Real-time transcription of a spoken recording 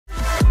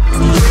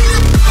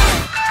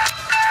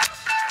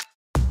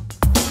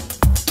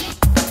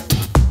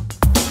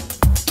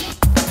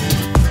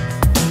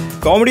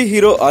Comedy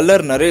hero Allu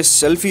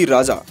Selfie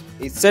Raja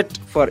is set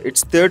for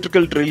its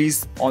theatrical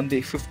release on the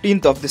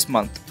 15th of this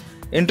month.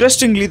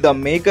 Interestingly, the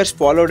makers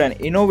followed an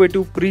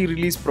innovative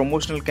pre-release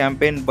promotional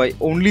campaign by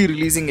only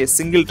releasing a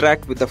single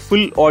track with a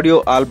full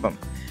audio album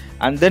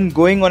and then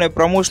going on a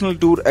promotional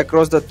tour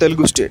across the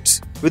Telugu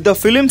states. With the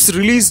film's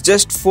release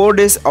just 4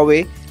 days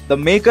away, the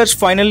makers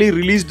finally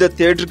released the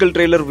theatrical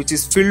trailer, which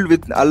is filled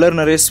with Allu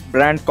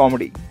brand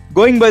comedy.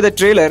 Going by the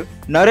trailer,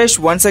 Naresh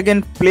once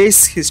again plays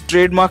his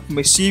trademark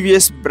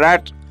mischievous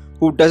brat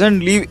who doesn't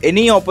leave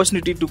any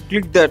opportunity to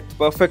click that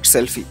perfect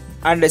selfie.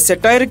 And a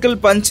satirical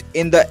punch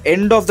in the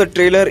end of the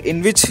trailer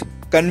in which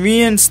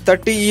convenience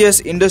 30 years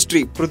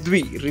industry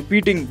Prithvi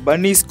repeating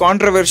Bunny's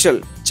controversial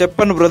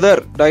Cheppan brother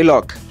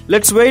dialogue.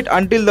 Let's wait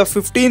until the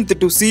 15th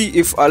to see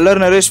if Allu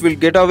Naresh will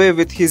get away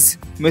with his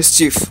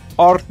mischief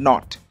or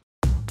not.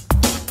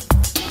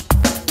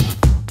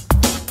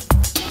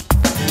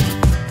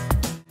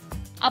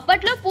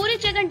 అప్పట్లో puri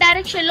Jagan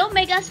direction లో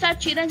megastar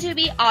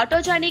Chiranjeevi auto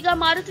జానీగా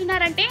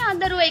మారుతున్నారంటే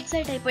అందరూ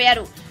excite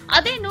అయిపోయారు.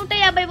 అదే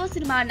 150వ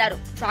cinema అన్నారు.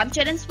 రామ్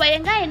చరణ్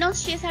స్వయంగా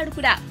announce చేశాడు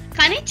కూడా.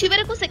 కానీ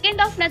చివరకు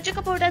సెకండ్ హాఫ్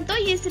నచ్చకపోవడంతో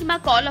ఈ సినిమా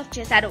కాల్ ఆఫ్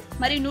చేశారు.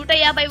 మరి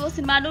 150వ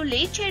సినిమాను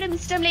లేట్ చేయడం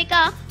ఇష్టం లేక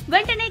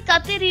వెంటనే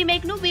కత్తి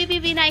రీమేక్ ను వివి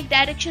వినాయక్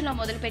డైరెక్షన్ లో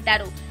మొదలు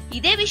పెట్టారు.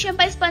 ఇదే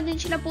విషయంపై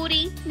స్పందించిన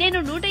పూరి,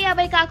 నేను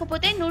 150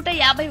 కాకపోతే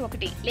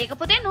 151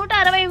 లేకపోతే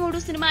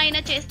 163 సినిమా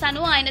అయినా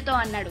చేస్తాను ఆయనతో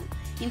అన్నాడు.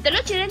 ఇంతలో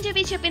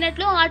చిరంజీవి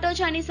చెప్పినట్లు ఆటో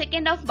జానీ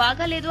సెకండ్ హాఫ్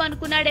బాగాలేదు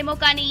అనుకున్నాడేమో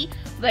కానీ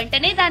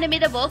వెంటనే దాని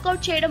మీద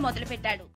వర్కౌట్ చేయడం మొదలుపెట్టాడు.